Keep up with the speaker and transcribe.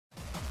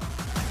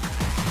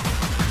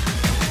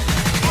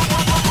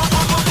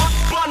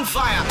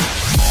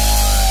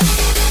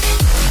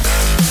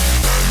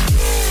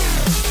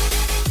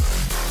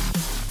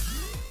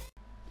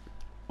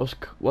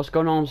What's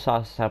going on,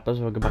 Sass Tappers?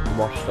 Welcome back to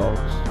Watch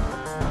Dogs.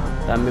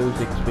 That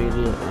music's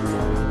really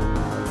annoying and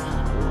I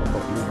just don't know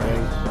about you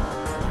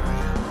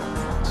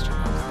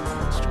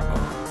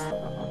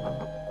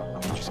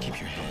guys. Just keep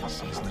your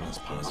hands as little as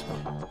possible.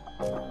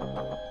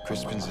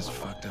 Crispin's as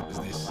fucked up as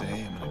they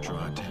say. I'm gonna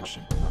draw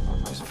attention.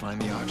 Just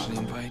find the auction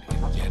invite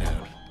and get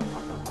out.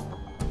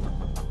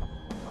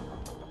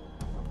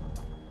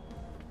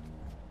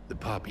 The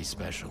Poppy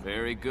Special.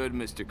 Very good,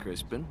 Mr.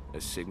 Crispin. A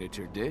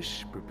signature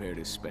dish prepared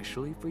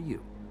especially for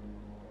you.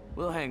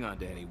 We'll hang on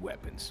to any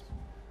weapons.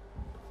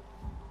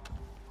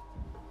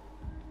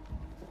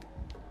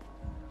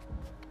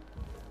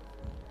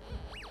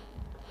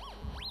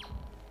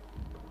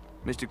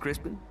 Mr.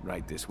 Crispin,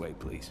 right this way,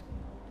 please.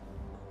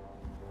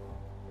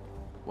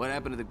 What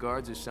happened to the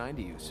guards assigned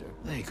to you, sir?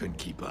 They couldn't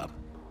keep up.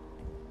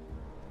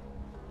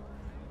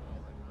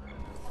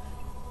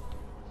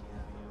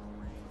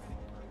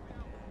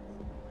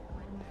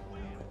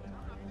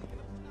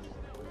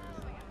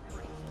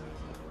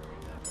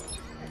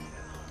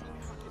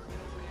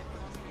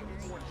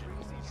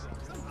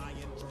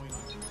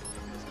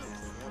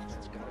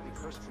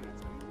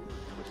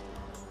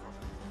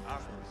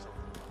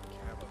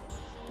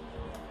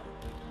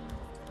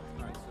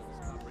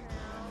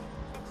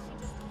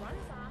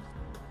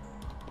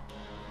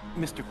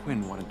 Mr.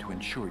 Quinn wanted to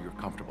ensure you're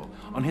comfortable.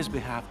 On his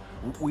behalf,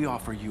 we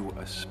offer you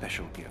a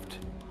special gift.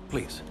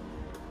 Please,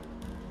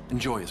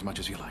 enjoy as much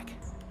as you like.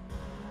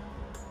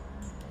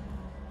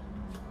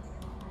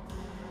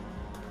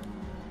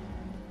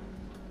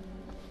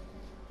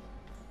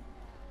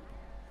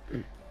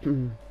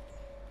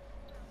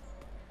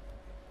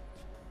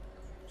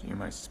 You're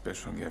my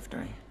special gift,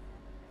 eh?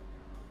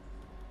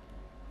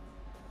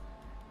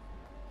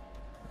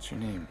 What's your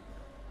name?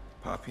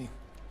 Poppy?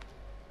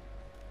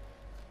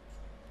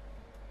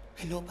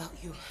 I know about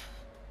you.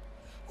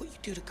 What you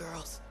do to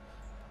girls.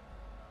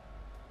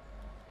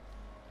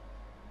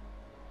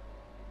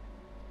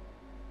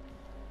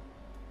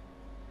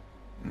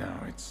 No,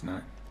 it's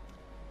not.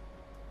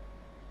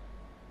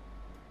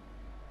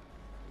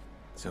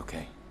 It's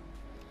okay.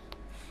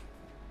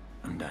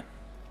 I'm done.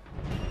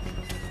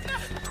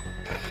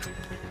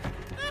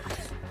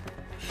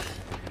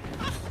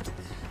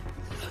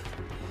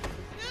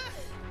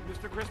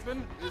 Mr.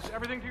 Crispin, is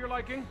everything to your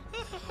liking?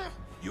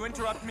 You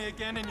interrupt me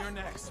again and you're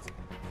next.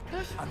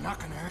 I'm not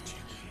gonna hurt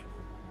you.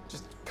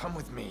 Just come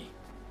with me.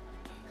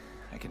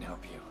 I can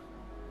help you.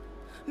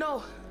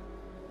 No.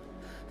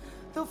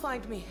 They'll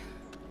find me.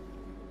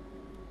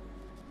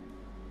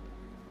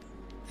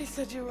 They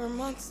said you were a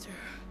monster.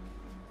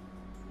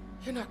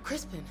 You're not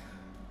Crispin,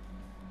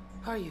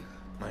 are you?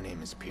 My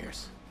name is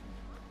Pierce.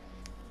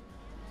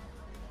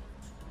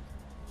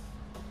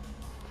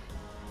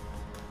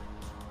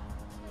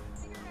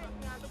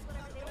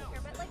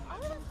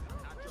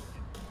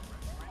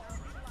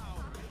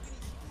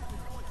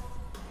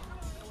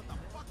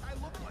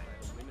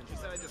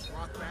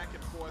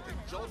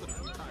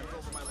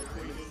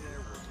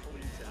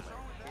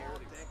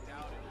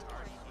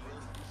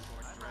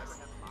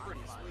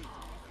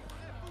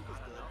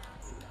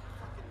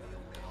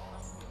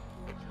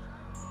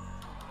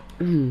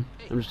 I'm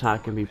just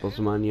hacking people's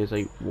money as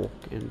I walk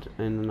in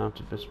and out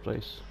of this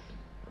place.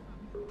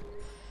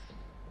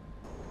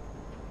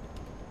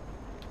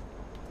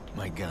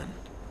 My gun.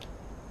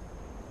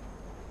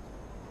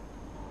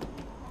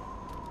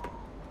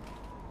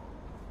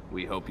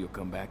 We hope you'll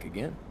come back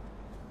again.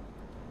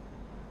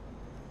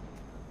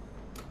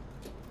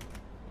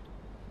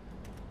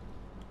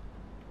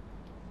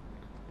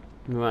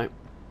 Right.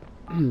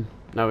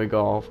 Now we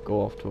go off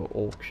to an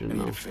auction I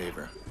need now. a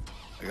favor.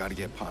 I gotta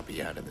get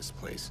Poppy out of this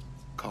place.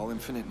 Call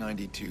Infinite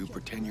 92,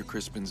 pretend you're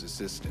Crispin's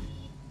assistant.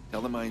 Tell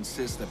them I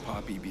insist that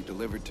Poppy be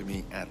delivered to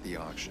me at the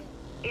auction.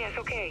 Yes,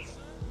 okay.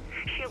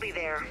 She'll be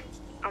there.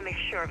 I'll make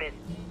sure of it.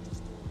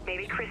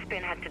 Maybe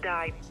Crispin had to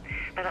die,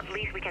 but at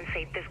least we can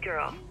save this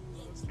girl.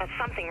 That's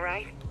something,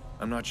 right?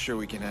 I'm not sure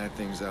we can add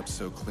things up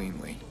so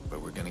cleanly,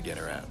 but we're gonna get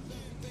her out.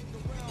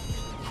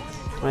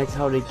 I like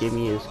how they gave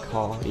me his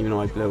car, even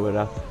though I blew it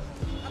up.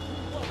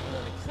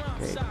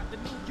 Okay.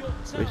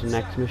 Where's the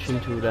next mission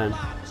to then?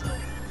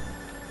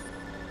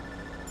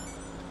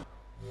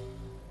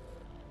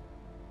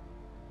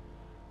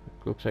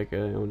 Looks like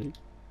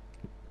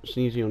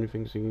seems the only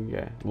things you can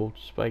get. Water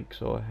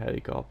spikes or a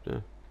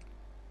helicopter.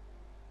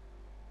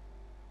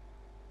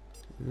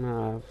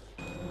 Nah,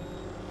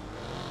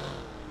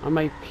 I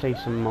might play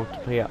some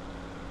multiplayer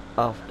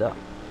after.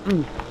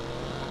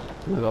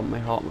 I got my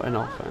heart rate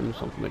off and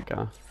something like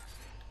that.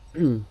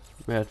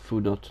 We had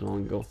food not too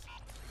long ago.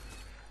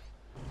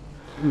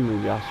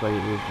 Maybe that's why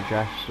it was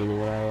digesting or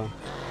whatever.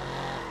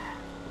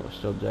 Or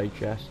still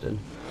digesting.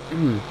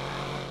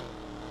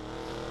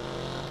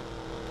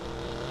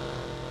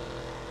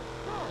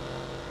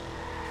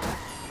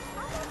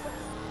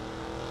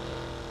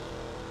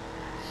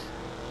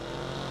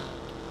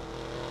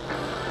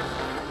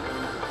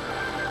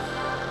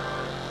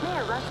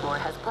 Mayor Rushmore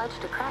has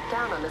pledged to crack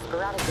down on the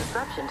sporadic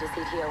disruption to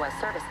CTOS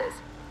services.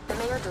 The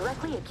mayor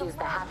directly accused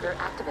the hacker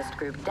activist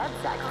group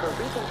DedSec for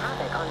wreaking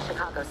havoc on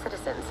Chicago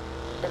citizens.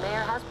 The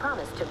mayor has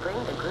promised to bring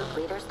the group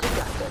leaders to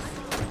justice.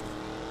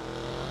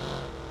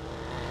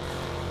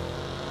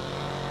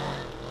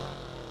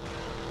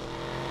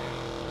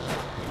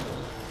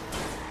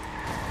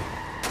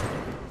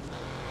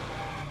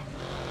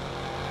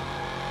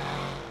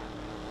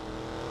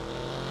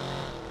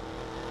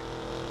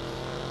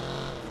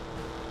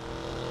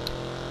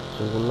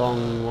 It's a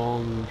long,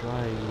 long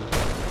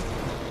drive.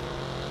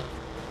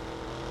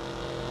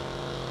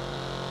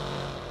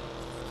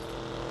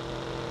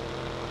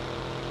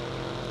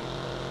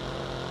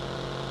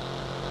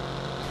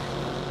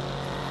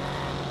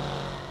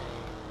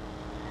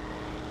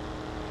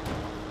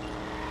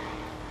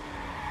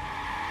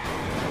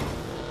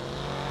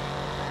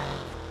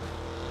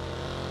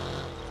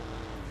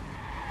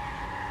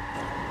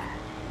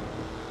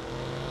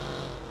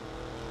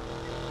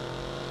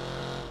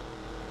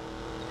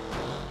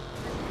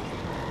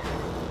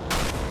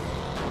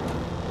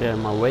 Get out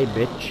of my way,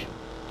 bitch.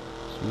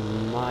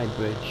 It's my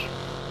bridge.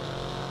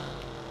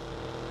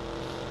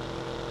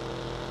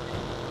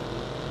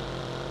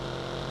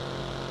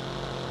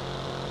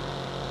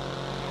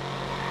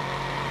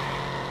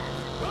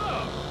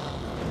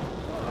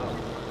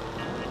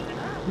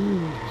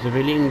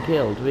 Civilian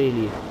killed,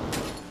 really.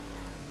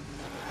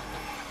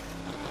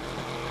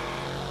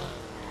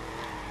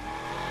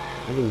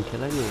 I didn't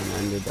kill anyone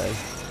then, did I?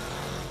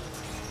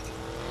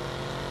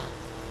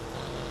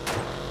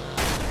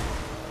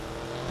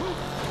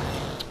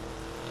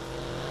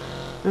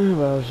 Oh,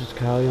 well, I'll just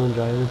carry on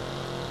driving.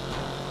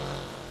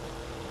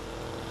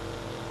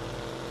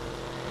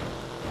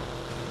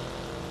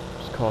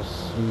 It's called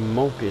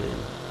smoking.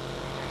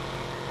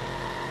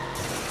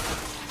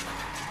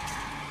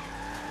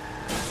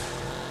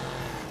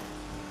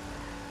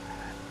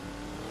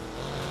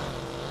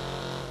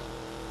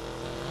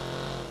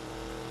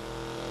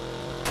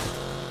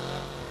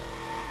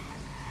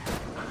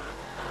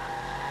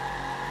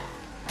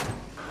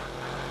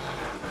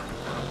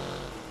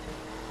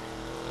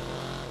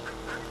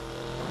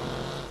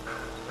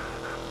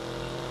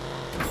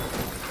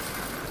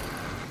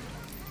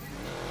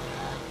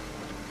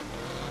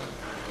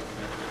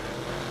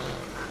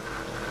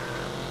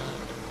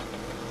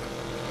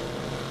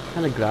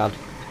 Kinda glad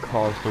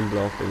cars don't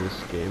blow up in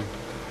this game.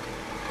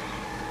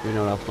 We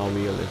know that's not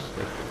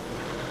realistic.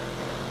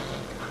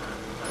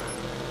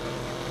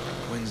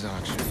 Quinn's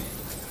auction.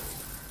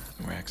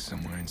 Rack's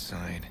somewhere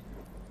inside.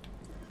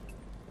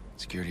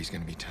 Security's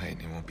gonna be tight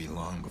and it won't be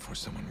long before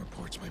someone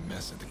reports my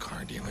mess at the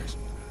car dealers.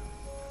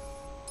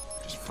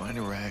 Just find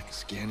a rack,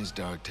 scan his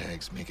dog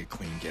tags, make a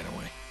clean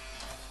getaway.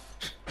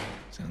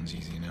 Sounds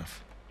easy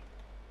enough.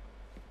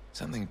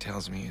 Something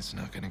tells me it's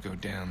not gonna go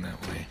down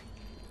that way.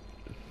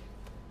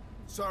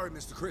 Sorry,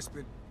 Mr.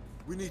 Crispin.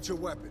 We need your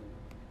weapon.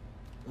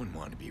 Wouldn't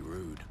want to be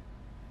rude.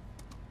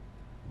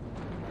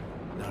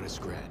 Not a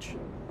scratch.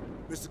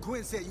 Mr.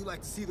 Quinn said you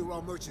like to see the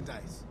raw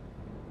merchandise.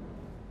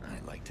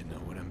 I'd like to know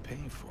what I'm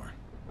paying for.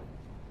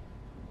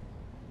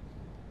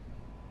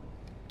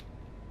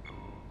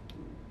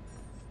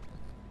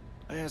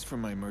 I asked for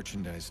my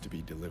merchandise to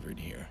be delivered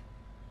here.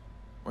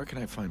 Where can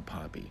I find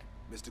Poppy?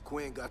 Mr.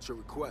 Quinn got your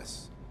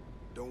request.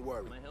 Don't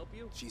worry. Can I help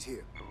you? She's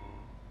here.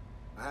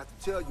 I have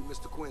to tell you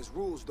Mr. Quinn's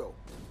rules, though.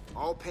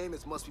 All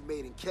payments must be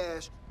made in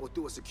cash or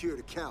through a secured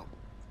account.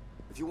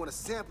 If you want to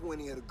sample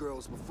any of the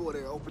girls before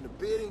they're open to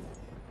bidding,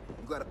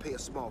 you gotta pay a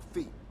small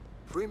fee.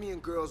 Premium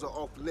girls are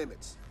off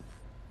limits.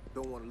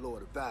 Don't want to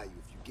lower the value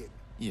if you get me.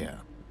 Yeah,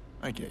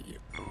 I get you.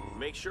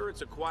 Make sure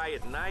it's a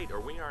quiet night,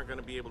 or we aren't going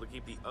to be able to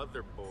keep the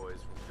other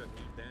boys from shutting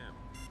you down.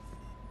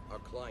 Our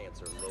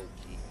clients are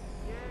low-key.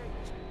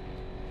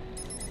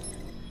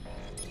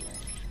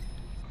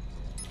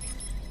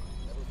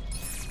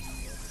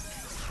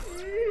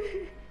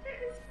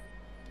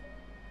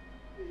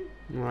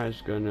 I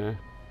was gonna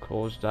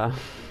close that.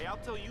 Hey, I'll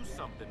tell you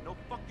something. No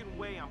fucking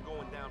way I'm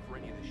going down for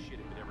any of this shit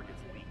if it ever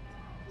gets leaked.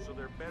 So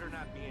there better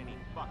not be any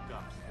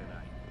fuck-ups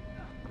tonight.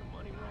 The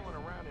money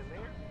rolling around in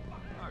there?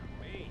 Fuck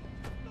me.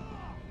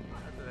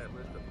 After that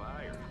list of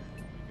buyers,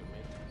 we can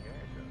make some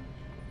cash out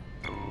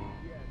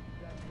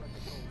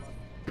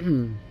of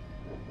it.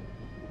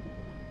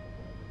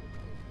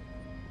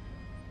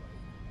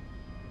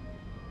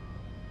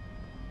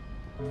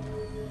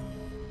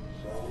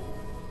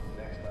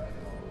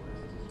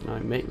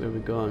 Alright, mate, where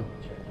we going?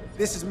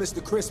 This is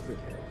Mr. Crispin.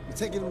 We're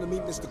taking him to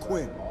meet Mr.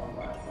 Quinn.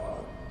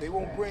 They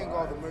won't bring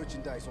all the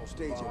merchandise on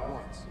stage at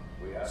once.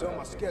 It's on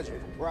my schedule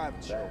for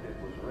private show.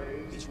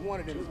 Each one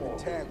of them has been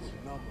tagged with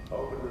a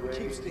number. It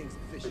keeps things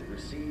efficient.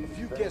 A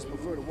few guests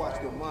prefer to watch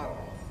their monologue.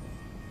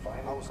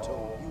 I was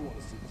told you want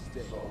to see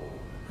the stage.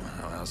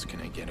 How else can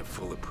I get a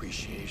full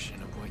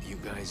appreciation of what you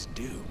guys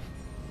do?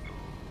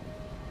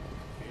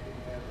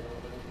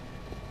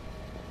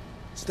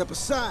 Step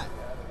aside.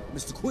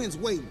 Mr. Quinn's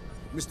waiting.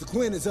 Mr.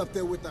 Quinn is up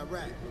there with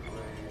Iraq.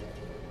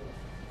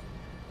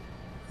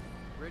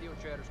 Radio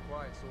chatter's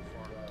quiet so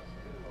far.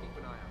 Keep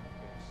an eye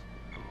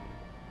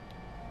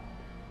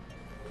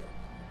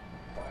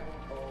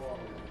on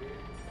the case.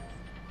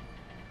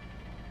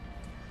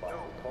 No,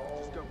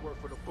 just got word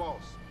for the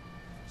boss.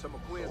 Some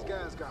of Quinn's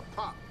guys got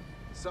popped.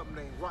 Something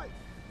ain't right.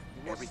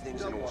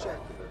 Everything's in order. Check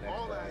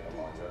all IDs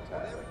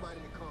on everybody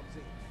that comes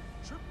in.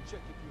 Triple check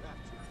if you have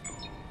to.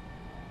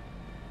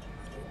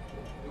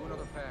 Do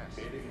another pass.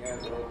 Meeting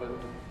has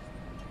opened.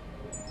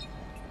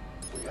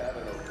 We have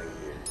an opening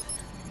here.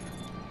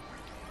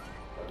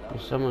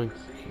 There's someone.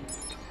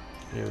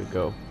 There we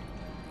go.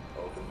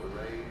 Open the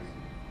raise.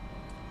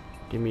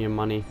 Give me your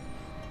money.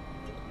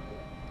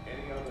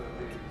 Any other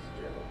bids,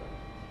 gentlemen?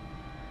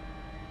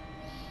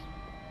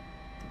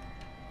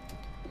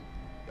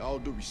 All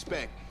due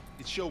respect,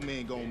 it's your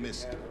man going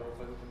missing.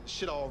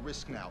 Shit all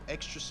risk now.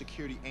 Extra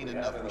security ain't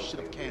enough. We should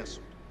have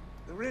canceled.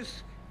 The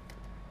risk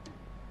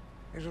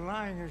is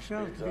allowing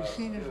yourself to be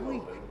seen as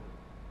weak.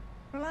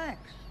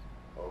 Relax.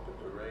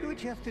 Do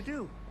what you have to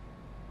do.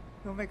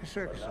 Don't make a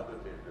circus of it.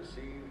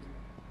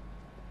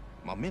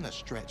 My men are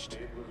stretched.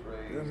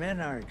 Your men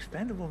are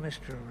expendable,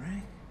 Mr.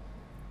 O'Rang.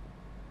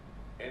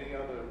 Any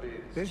other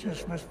bids?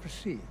 Business must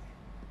proceed.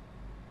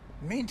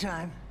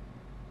 Meantime,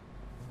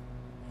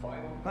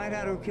 find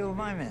out who killed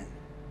my men.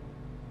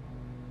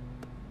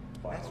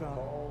 That's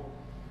all.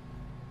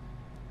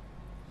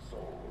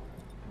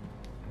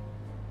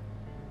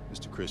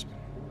 Mr. Crispin.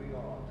 Moving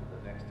on to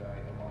the next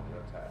item on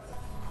your tablet.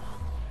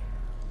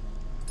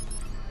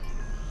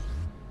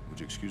 Would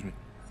you excuse me?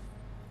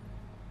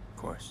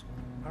 Of course.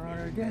 Our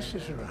honored guest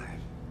has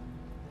arrived.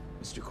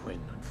 Mr. Quinn,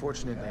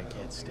 unfortunately I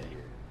can't stay.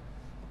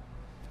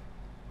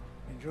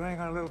 Enjoying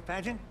our little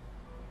pageant?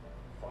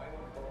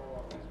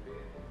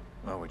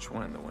 Oh, which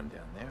one? The one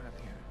down there up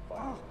here?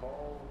 Oh,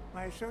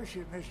 my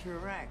associate, Mr.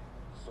 O'Rang.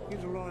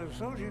 He's a loyal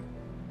soldier.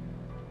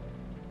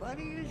 But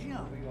he is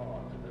young.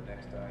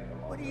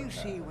 What do you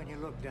see when you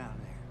look down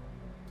there?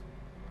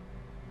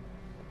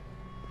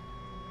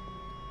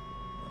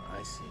 Well,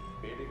 I see.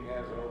 Meeting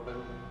has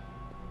opened.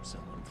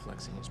 Someone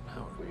flexing his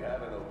power. We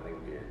have an opening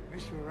bid.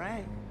 Mr.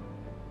 O'Rang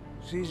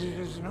sees it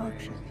as an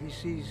auction. He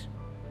sees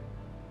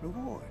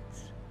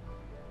rewards.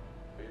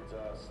 Bids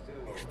are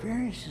still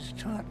Experience has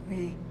taught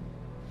me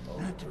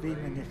not to be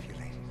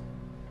manipulated.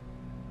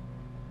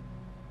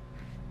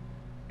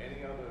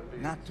 Any other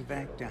bids? Not to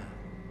back down.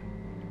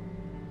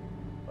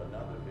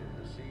 Another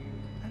bid received.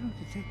 I don't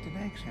detect an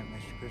accent,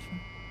 Mr. Crispin.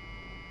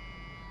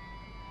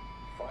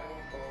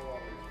 Final call on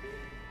this bid.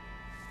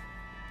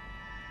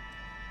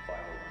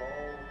 Final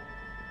call.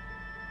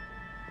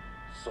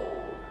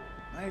 Sold.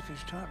 Life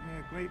has taught me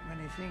a great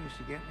many things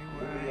to get me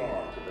where I Moving am.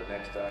 on to the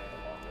next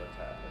item on your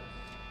tablets.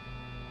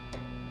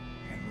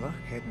 And luck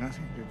had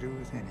nothing to do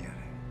with any of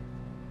it.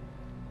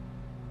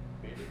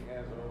 Meeting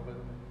has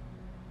opened.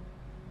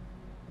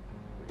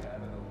 We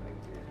have an opening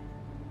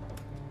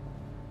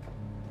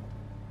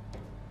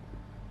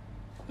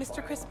bid.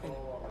 Mr. Crispin.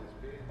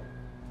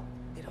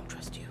 They don't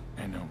trust you.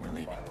 I know, we're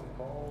leaving.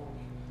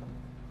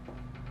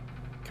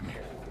 Come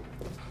here.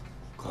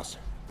 Closer.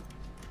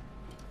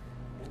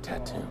 Your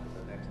tattoo.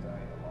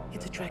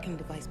 It's a tracking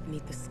device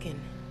beneath the skin.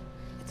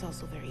 It's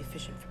also very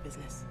efficient for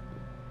business.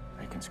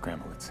 I can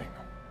scramble its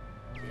signal.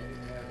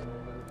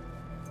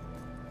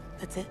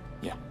 That's it?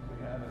 Yeah.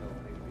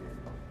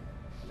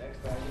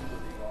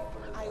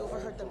 I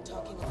overheard them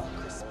talking about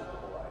Crispin.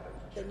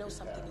 They know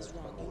something is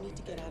wrong. You need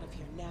to get out of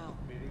here now.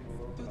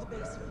 Through the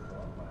basement.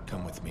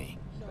 Come with me.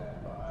 No,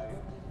 I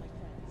won't leave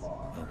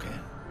my friends. Okay.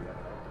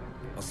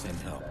 I'll send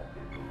help. A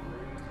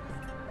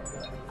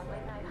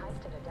midnight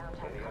heist at a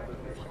downtown car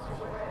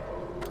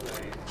dealership.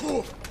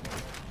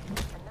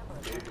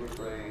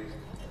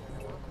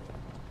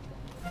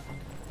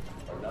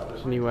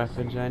 Any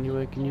weapons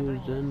anyway can use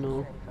then,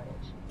 no?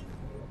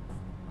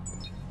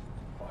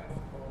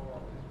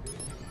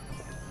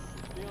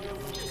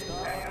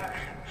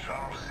 It's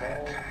all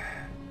set.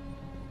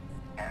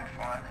 And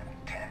for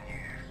 10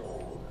 years.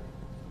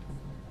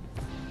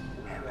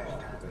 And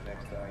The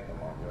next item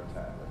on your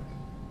tablets.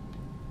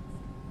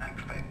 I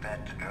expect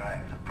that to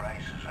drive the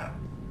prices up.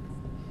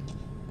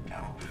 I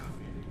hope so.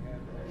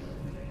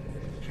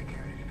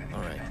 Security's been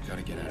All right,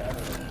 gotta get out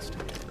of here fast.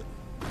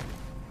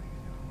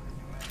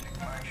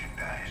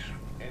 merchandise.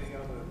 Any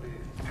other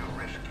bids? Too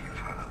risky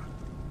for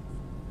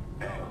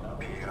the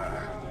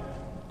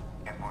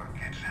PR. Import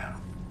gets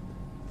out.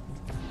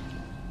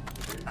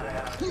 I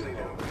honestly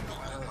don't think the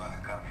west going to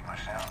come for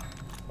myself.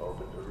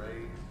 Open to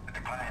raise. But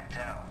the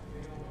clientele,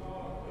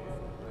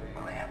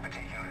 well, they have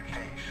particular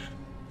tastes.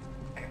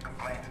 They've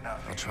complained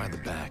enough. I'll try the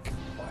back.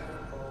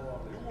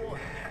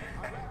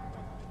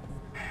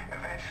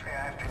 Eventually,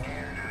 I have to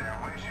cater to their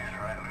wishes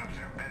or I lose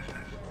their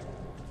business.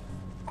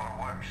 Or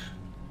worse,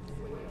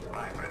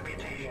 my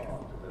reputation.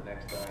 The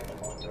next item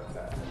on your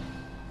tablet.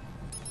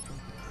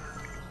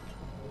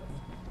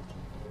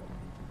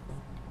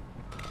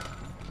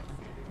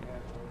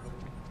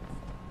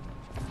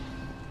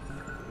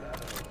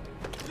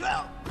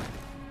 Well,